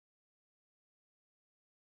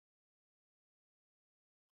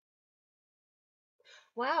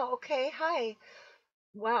Wow, okay, hi.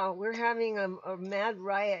 Wow, we're having a mad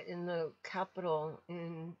riot in the Capitol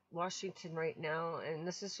in Washington right now, and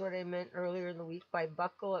this is what I meant earlier in the week by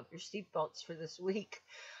buckle up your seatbelts for this week.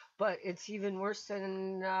 But it's even worse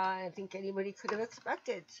than I think anybody could have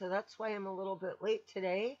expected, so that's why I'm a little bit late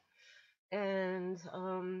today, and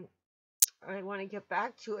I want to get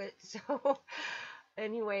back to it. So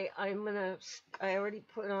anyway, I already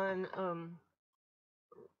put on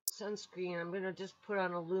sunscreen. I'm gonna just put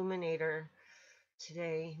on illuminator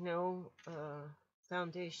today. No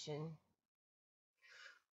foundation.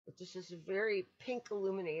 But this is a very pink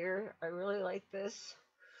illuminator. I really like this.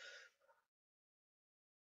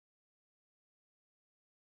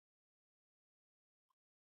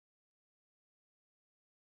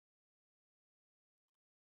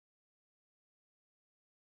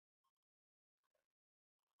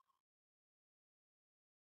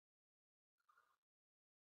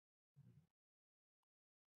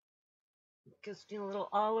 It gives me a little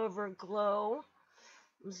all over glow.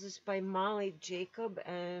 This is by Molly Jacob,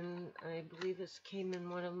 and I believe this came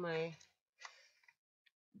in one of my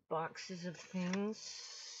boxes of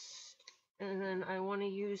things. And then I want to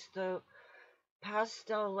use the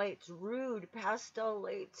Pastel Lights, Rude Pastel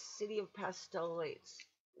Lights, City of Pastel Lights.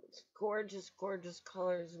 It's gorgeous, gorgeous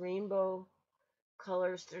colors, rainbow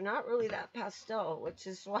colors. They're not really that pastel, which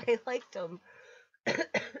is why I liked them.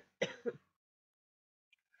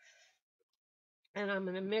 And I'm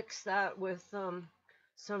going to mix that with some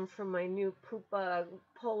from my new Pupa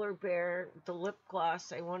polar bear, the lip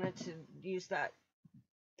gloss. I wanted to use that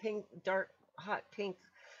pink, dark, hot pink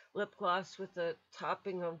lip gloss with a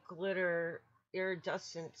topping of glitter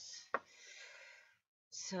iridescence.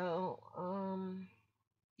 So,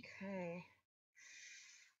 okay.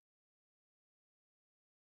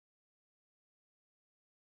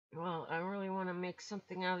 Well, I really want to make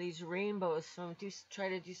something out of these rainbows, so I'm try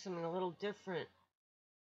to do something a little different.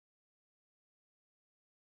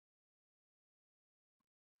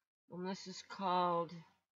 And this is called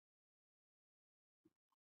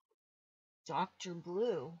Dr.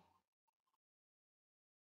 Blue.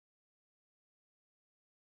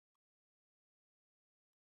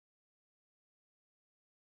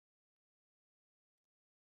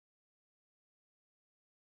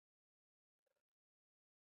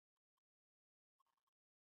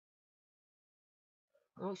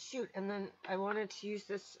 Oh shoot! And then I wanted to use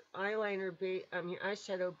this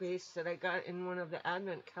eyeshadow base that I got in one of the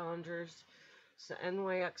advent calendars. It's the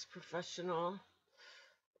NYX Professional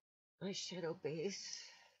eyeshadow base.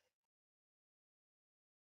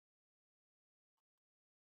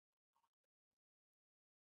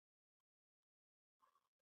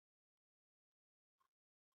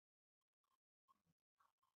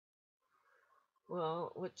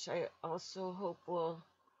 Well, which I also hope will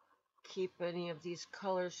keep any of these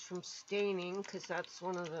colors from staining, because that's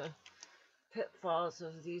one of the pitfalls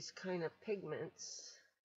of these kind of pigments.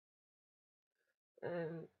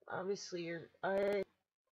 And obviously your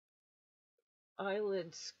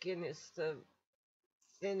eyelid skin is the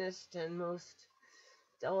thinnest and most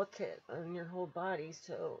delicate on your whole body,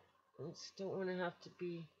 so I just don't want to have to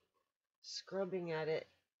be scrubbing at it.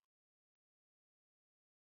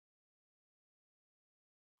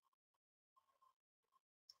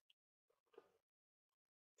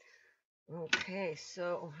 Okay,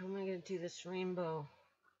 so how am I going to do this rainbow?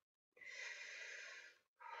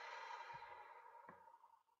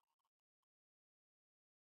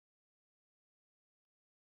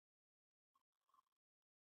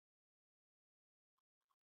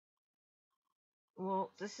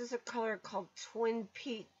 Well, this is a color called Twin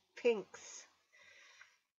Peak Pinks.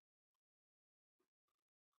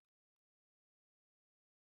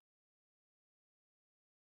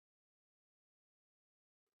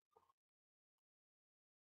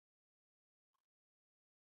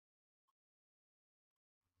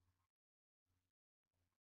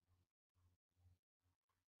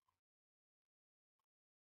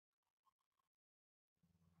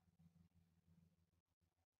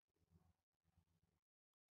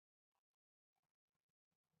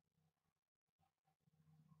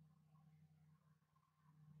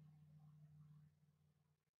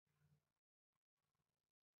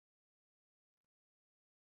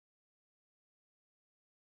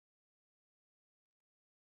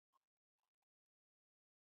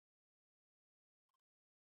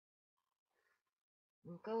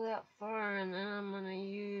 I'll go that far, and then I'm going to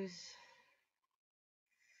use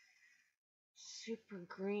super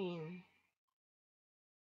green.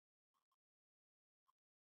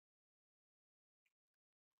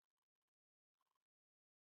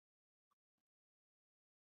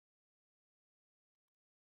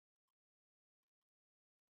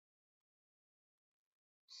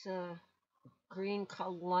 It's a green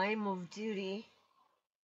called Lime of Duty.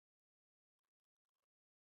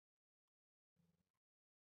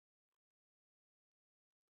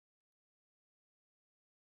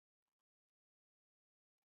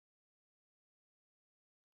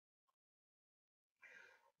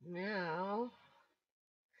 Now,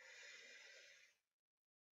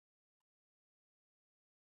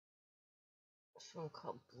 this one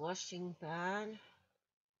called Blushing Bad.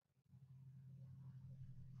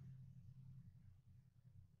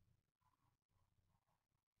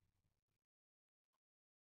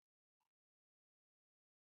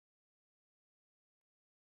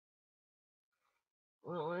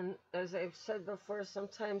 Well, and as I've said before,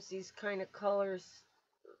 sometimes these kind of colors,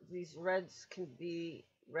 these reds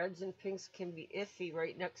and pinks can be iffy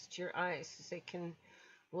right next to your eyes, 'cause they can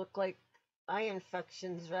look like eye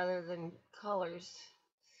infections rather than colors.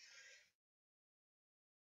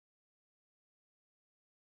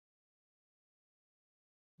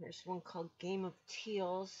 There's one called Game of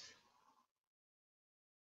Teals.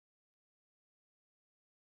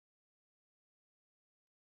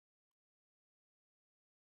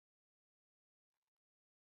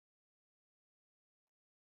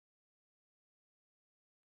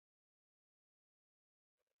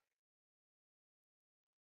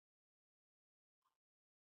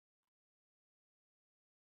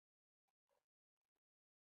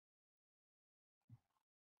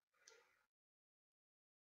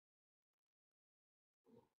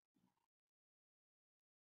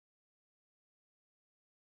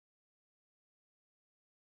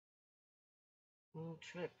 And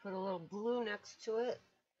try to put a little blue next to it.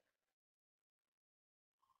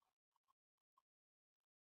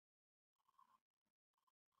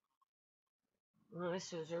 Oh,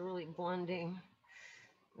 this is a really blending.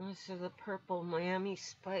 This is the purple, Miami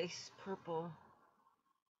Spice purple.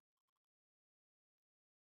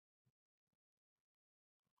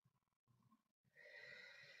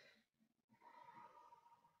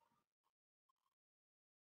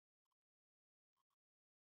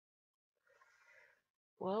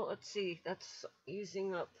 Well, let's see. That's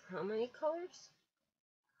using up how many colors?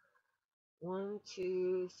 1,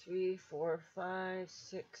 2, 3, 4, 5,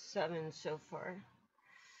 6, 7 so far.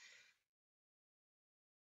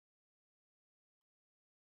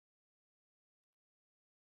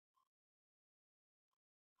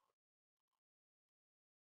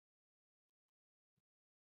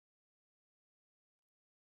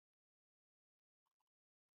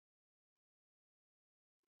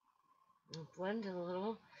 I'll blend it a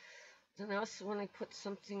little. Then also when I put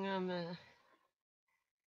something on the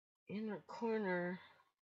inner corner,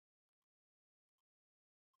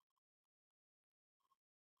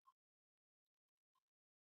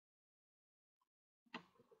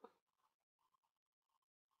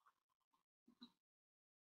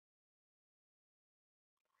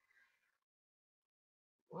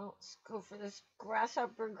 well, let's go for this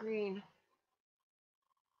grasshopper green.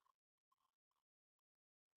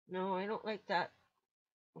 No, I don't like that.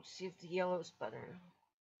 Let's see if the yellow's better.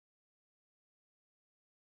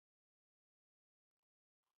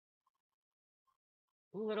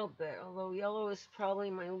 A little bit, although yellow is probably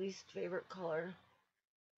my least favorite color.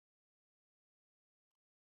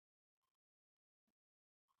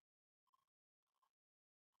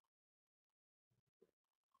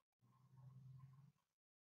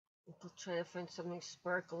 I'll try to find something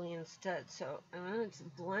sparkly instead. So I'm going to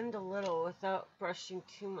blend a little without brushing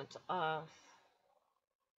too much off.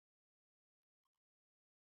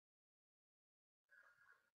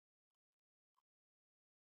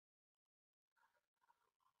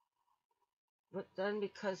 But then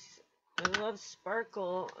because I love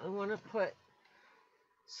sparkle, I want to put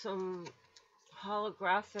some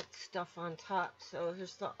holographic stuff on top. So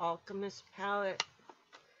here's the Alchemist palette,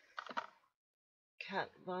 Kat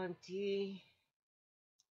Von D.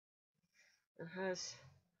 It has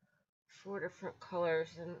 4 different colors,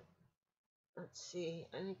 and let's see,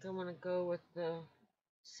 I think I'm gonna go with the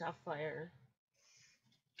sapphire.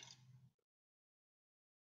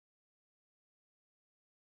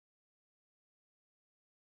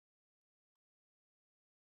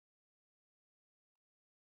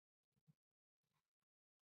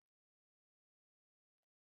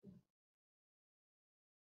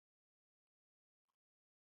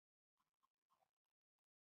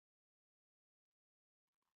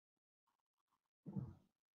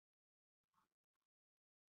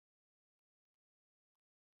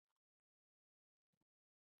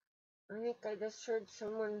 I think I just heard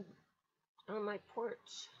someone on my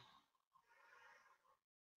porch.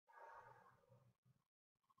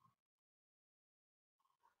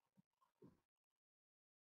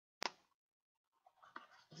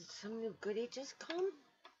 some new goodie just come?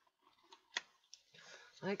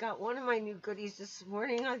 I got one of my new goodies this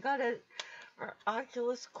morning. I got our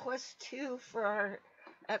Oculus Quest 2 for our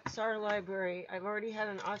XR library. I've already had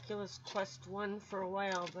an Oculus Quest 1 for a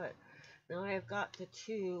while, but now I've got the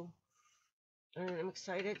 2. And I'm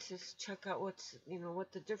excited to check out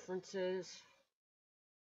what the difference is.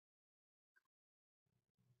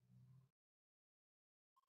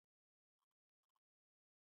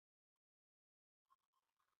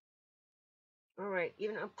 Alright,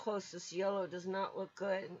 even up close, this yellow does not look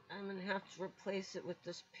good. I'm going to have to replace it with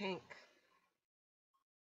this pink.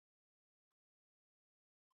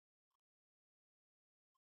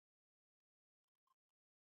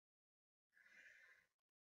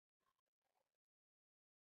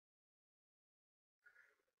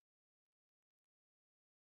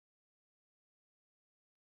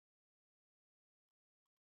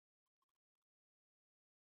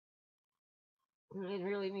 I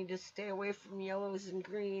really need to stay away from yellows and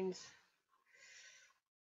greens.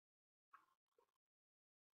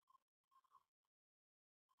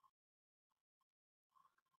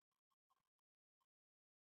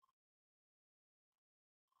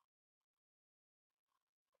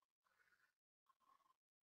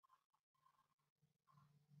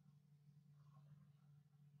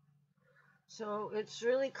 So it's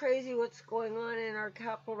really crazy what's going on in our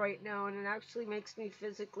capital right now, and it actually makes me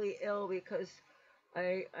physically ill because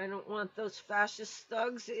I don't want those fascist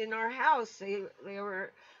thugs in our house. They they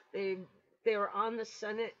were on the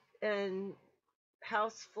Senate and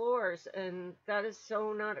House floors, and that is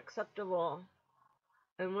so not acceptable.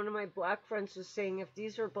 And one of my black friends was saying if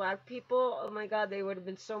these were black people, oh my God, they would have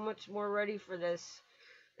been so much more ready for this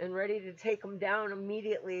and ready to take them down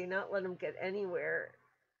immediately, not let them get anywhere.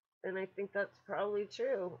 And I think that's probably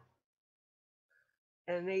true.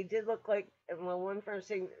 And they did look like, well, one friend was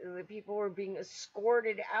saying the people were being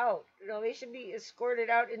escorted out. They should be escorted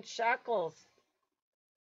out in shackles.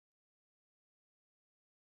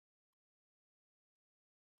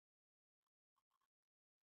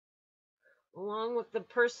 Along with the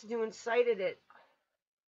person who incited it.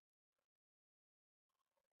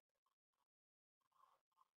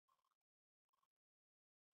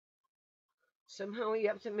 Somehow you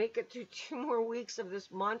have to make it through 2 more weeks of this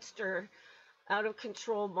monster, out of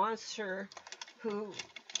control monster, who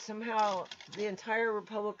somehow the entire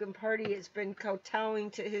Republican Party has been kowtowing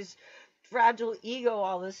to his fragile ego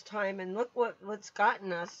all this time, and look what's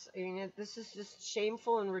gotten us. I mean, this is just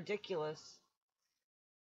shameful and ridiculous.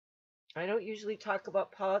 I don't usually talk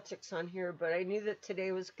about politics on here, but I knew that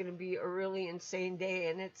today was going to be a really insane day,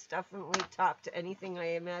 and it's definitely topped anything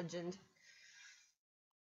I imagined.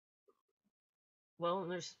 Well,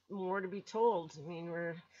 there's more to be told. I mean,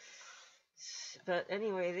 but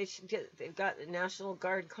anyway, they've got the National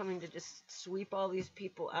Guard coming to just sweep all these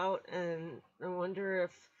people out, and I wonder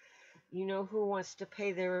if who wants to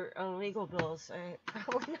pay their legal bills.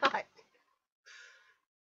 Probably not.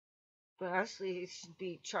 But actually, he should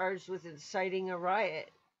be charged with inciting a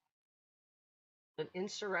riot, an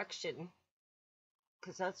insurrection,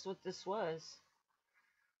 because that's what this was.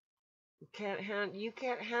 You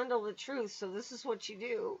can't handle the truth, so this is what you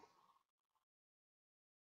do.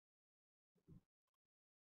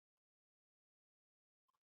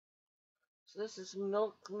 So this is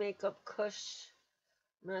Milk Makeup Kush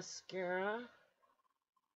mascara.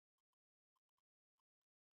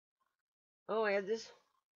 Oh, I had this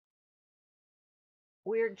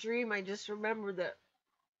weird dream. I just remembered that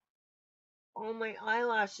all my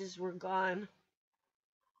eyelashes were gone.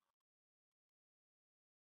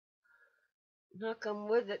 Knock on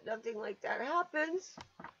wood that nothing like that happens.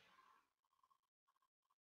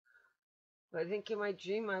 But I think in my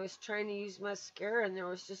dream I was trying to use mascara and there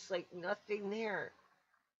was just like nothing there.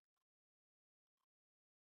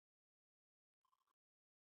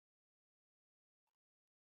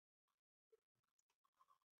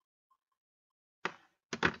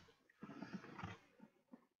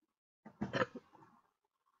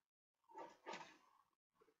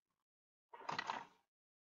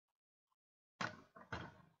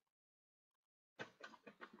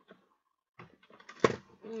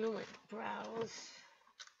 My brows.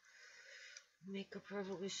 Makeup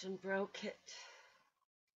Revolution Brow Kit.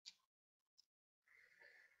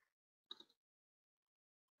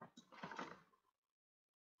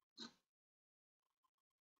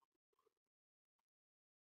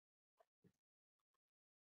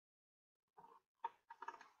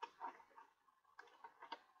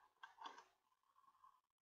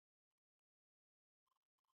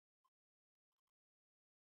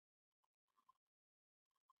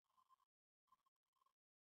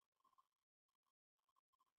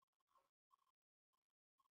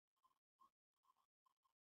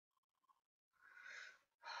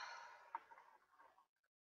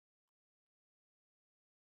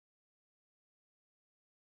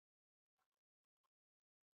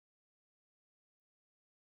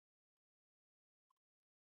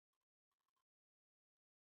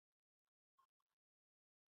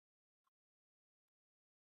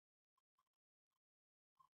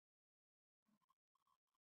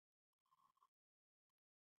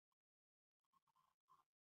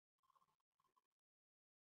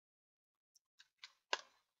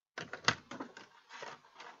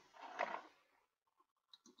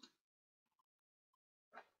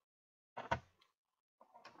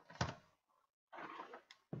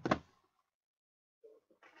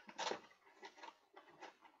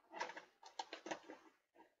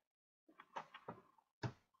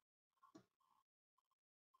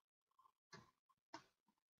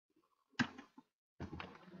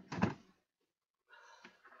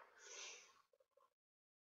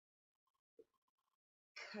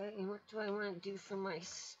 Okay, and what do I want to do for my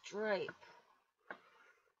stripe?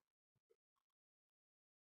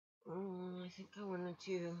 I think I want to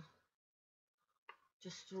do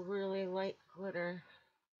just a really light glitter.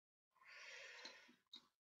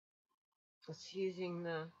 It's using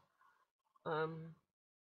the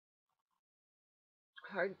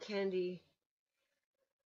hard candy.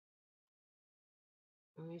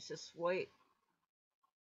 I'll use this white.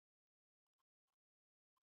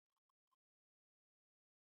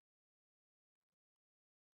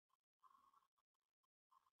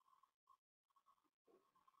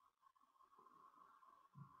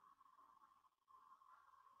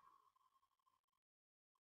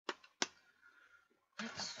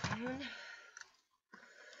 That's fun.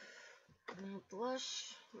 And a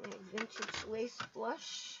blush, my vintage lace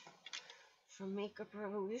blush from Makeup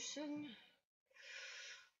Revolution.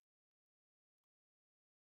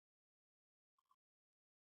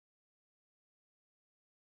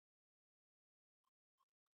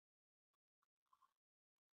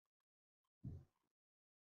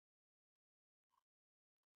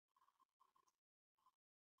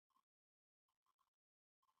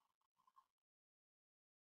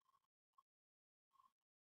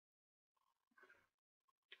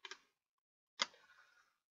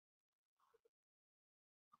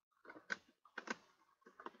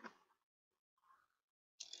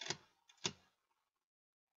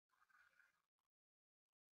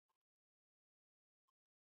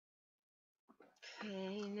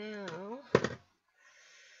 Okay, now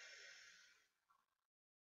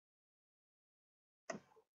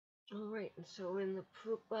alright, and so in the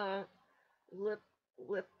Pupa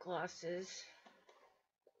lip glosses,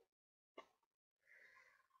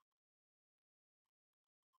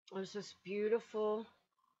 there's this beautiful,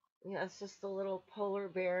 yeah, it's just a little polar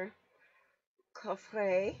bear, Coff,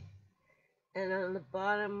 and on the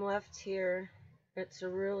bottom left here, it's a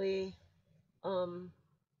really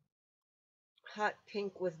hot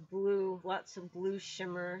pink with blue, lots of blue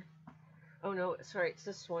shimmer. Oh no, sorry, it's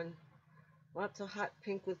this one. Lots of hot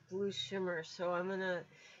pink with blue shimmer. So I'm gonna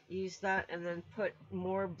use that and then put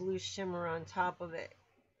more blue shimmer on top of it.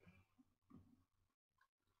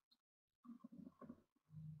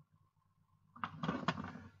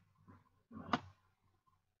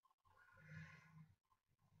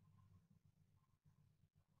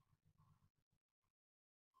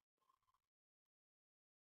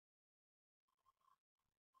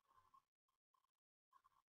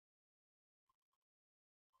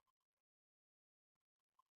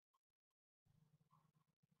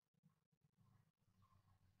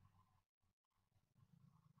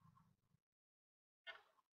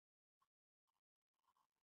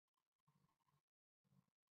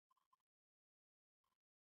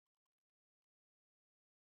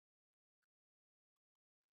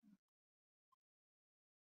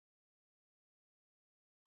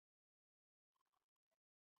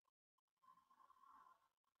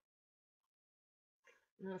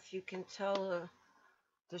 Now if you can tell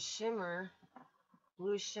the shimmer,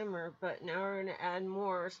 blue shimmer, but now we're gonna add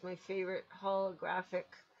more. It's my favorite holographic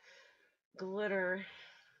glitter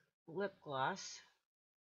lip gloss.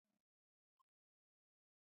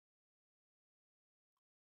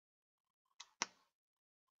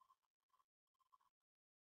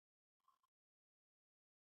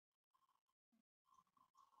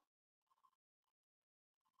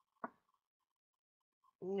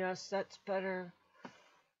 Yes, that's better.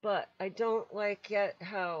 But I don't like yet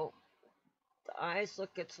how the eyes look.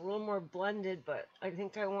 It's a little more blended, but I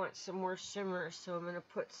think I want some more shimmer, so I'm going to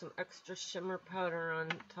put some extra shimmer powder on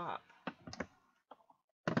top.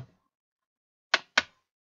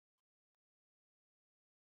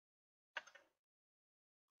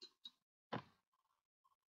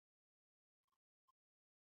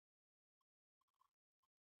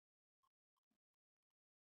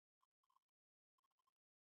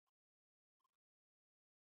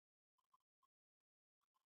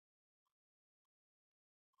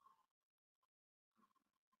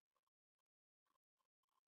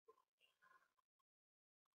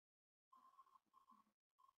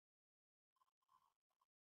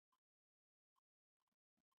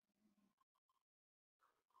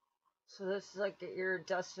 So this is like the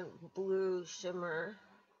iridescent blue shimmer.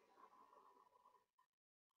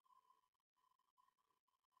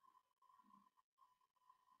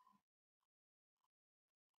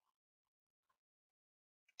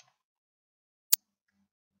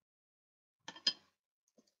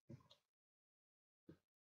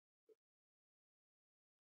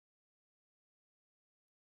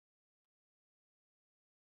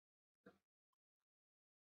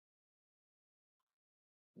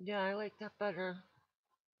 Yeah, I like that better.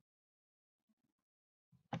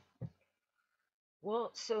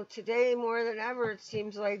 Well, so today more than ever, it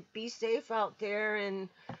seems like be safe out there and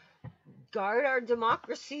guard our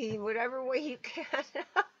democracy in whatever way you can.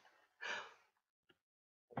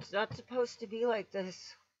 It's not supposed to be like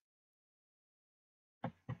this.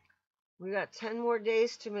 We got 10 more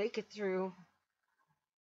days to make it through.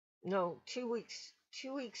 No, 2 weeks.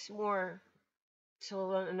 2 weeks more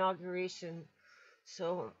till the inauguration.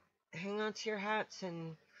 So hang on to your hats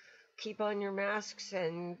and keep on your masks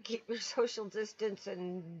and keep your social distance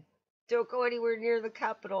and don't go anywhere near the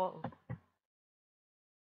Capitol.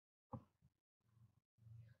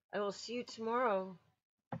 I will see you tomorrow.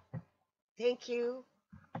 Thank you.